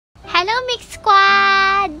Hello Mix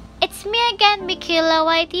Squad! It's me again, Mikila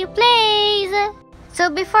YT Plays!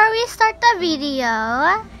 So before we start the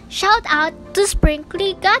video, shout out to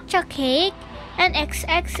Sprinkly Gacha Cake and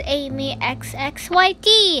XX Amy XXYT.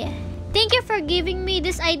 Thank you for giving me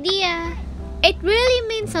this idea. It really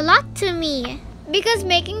means a lot to me because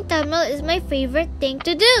making thumbnail is my favorite thing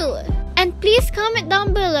to do. And please comment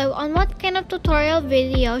down below on what kind of tutorial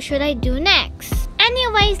video should I do next.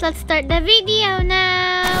 Anyways, let's start the video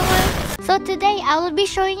now. So today I will be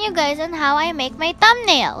showing you guys on how I make my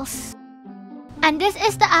thumbnails. And this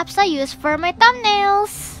is the apps I use for my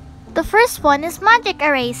thumbnails. The first one is Magic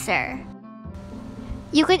Eraser.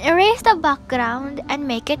 You can erase the background and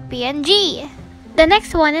make it PNG. The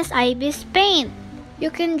next one is Ibis Paint.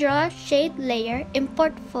 You can draw, shade, layer,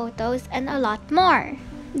 import photos, and a lot more.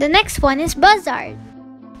 The next one is Bazaart.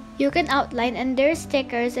 You can outline under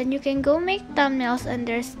stickers and you can go make thumbnails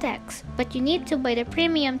under text, but you need to buy the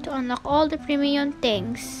premium to unlock all the premium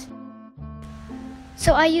things.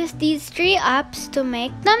 So I use these three apps to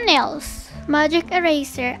make thumbnails: Magic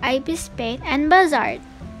Eraser, Ibis Paint, and Bazaart.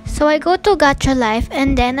 So I go to Gacha Life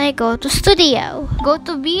and then I go to Studio. Go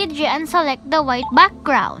to BG and select the white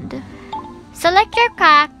background. Select your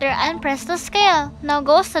character and press the scale. Now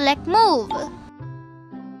go select Move.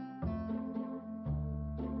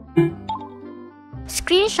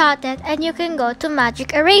 Screenshot it and you can go to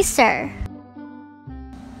Magic Eraser.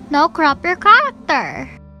 Now crop your character.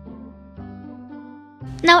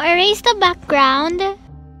 Now erase the background.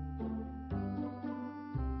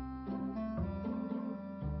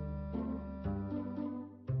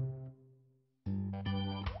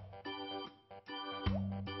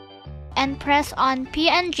 And press on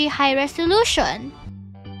PNG high resolution.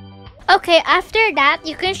 Okay, after that,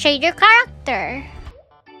 you can shade your character.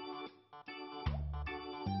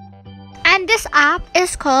 And this app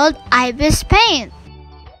is called Ibis Paint.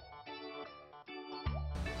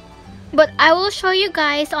 But I will show you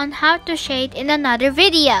guys on how to shade in another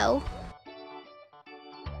video.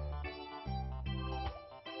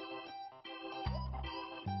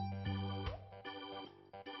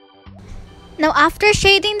 Now after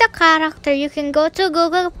shading the character, you can go to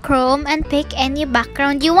Google Chrome and pick any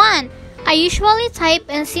background you want. I usually type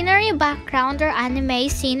in scenery background or anime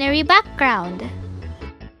scenery background.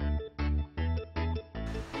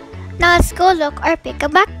 Now let's go look or pick a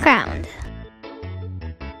background.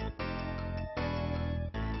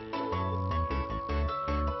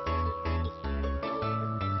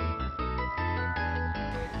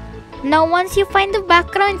 Now once you find the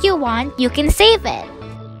background you want, you can save it.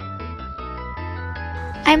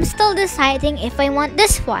 I'm still deciding if I want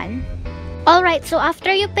this one. Alright, so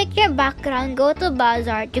after you pick your background, go to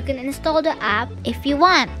Bazaart. You can install the app if you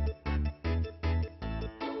want.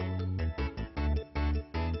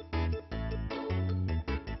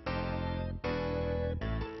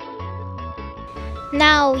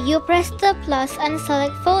 Now, you press the plus and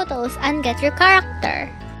select photos and get your character.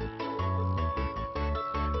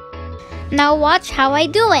 Now watch how I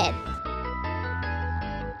do it.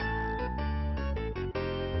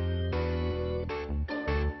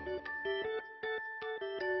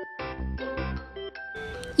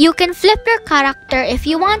 You can flip your character if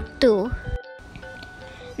you want to.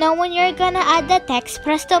 Now when you're gonna add the text,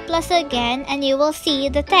 press the plus again and you will see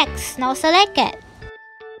the text. Now select it.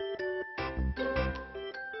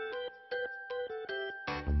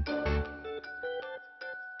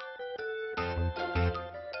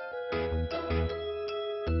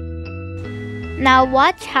 Now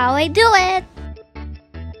watch how I do it.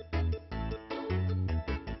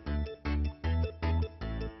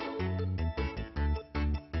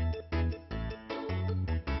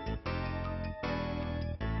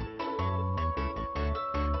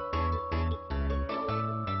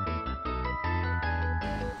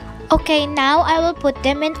 Okay, now I will put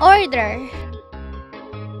them in order.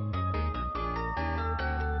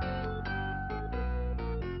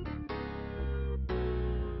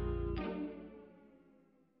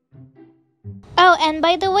 Oh, and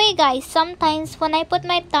by the way guys, sometimes when I put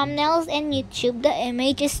my thumbnails in YouTube, the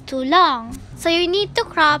image is too long. So you need to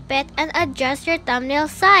crop it and adjust your thumbnail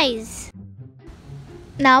size.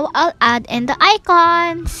 Now I'll add in the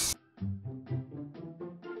icons.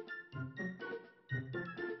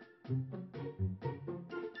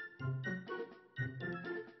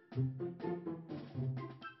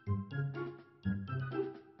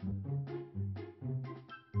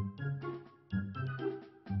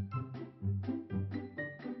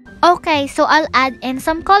 Okay, so I'll add in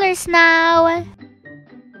some colors now.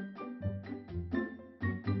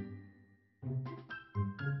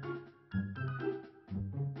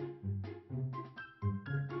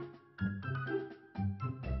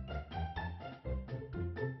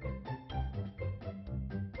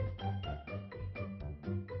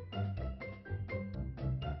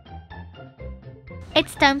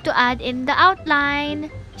 it's time to add in the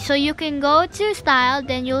outline. So you can go to style,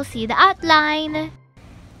 then you'll see the outline.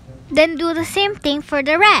 Then do the same thing for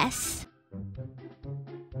the rest.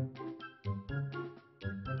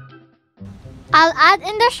 I'll add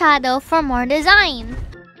in the shadow for more design.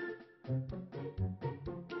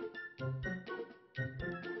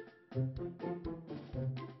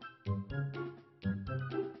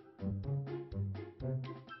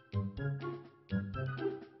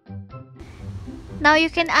 Now you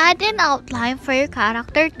can add an outline for your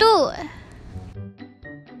character too.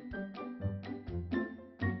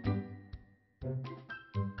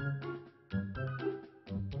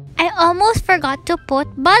 I almost forgot to put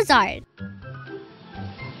Bazaart.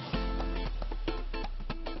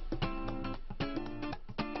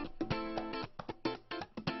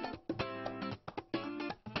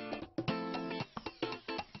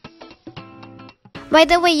 By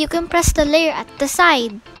the way, you can press the layer at the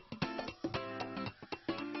side.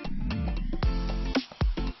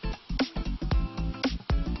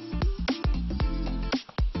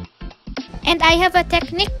 And I have a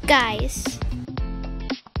technique, guys.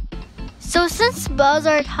 So since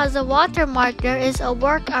Bazaart has a watermark, there is a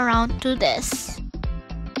workaround to this.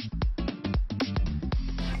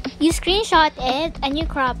 You screenshot it and you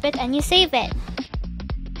crop it and you save it.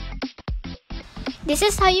 This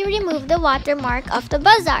is how you remove the watermark of the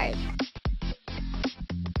Bazaart.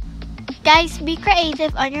 Guys, be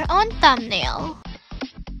creative on your own thumbnail,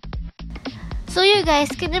 so you guys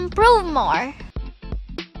can improve more.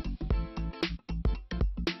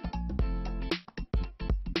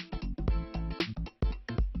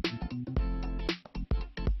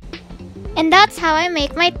 And that's how I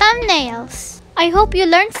make my thumbnails. I hope you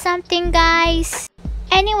learned something, guys.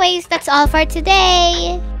 Anyways, that's all for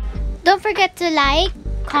today. Don't forget to like,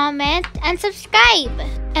 comment, and subscribe.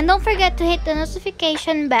 And don't forget to hit the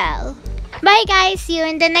notification bell. Bye guys, see you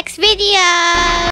in the next video.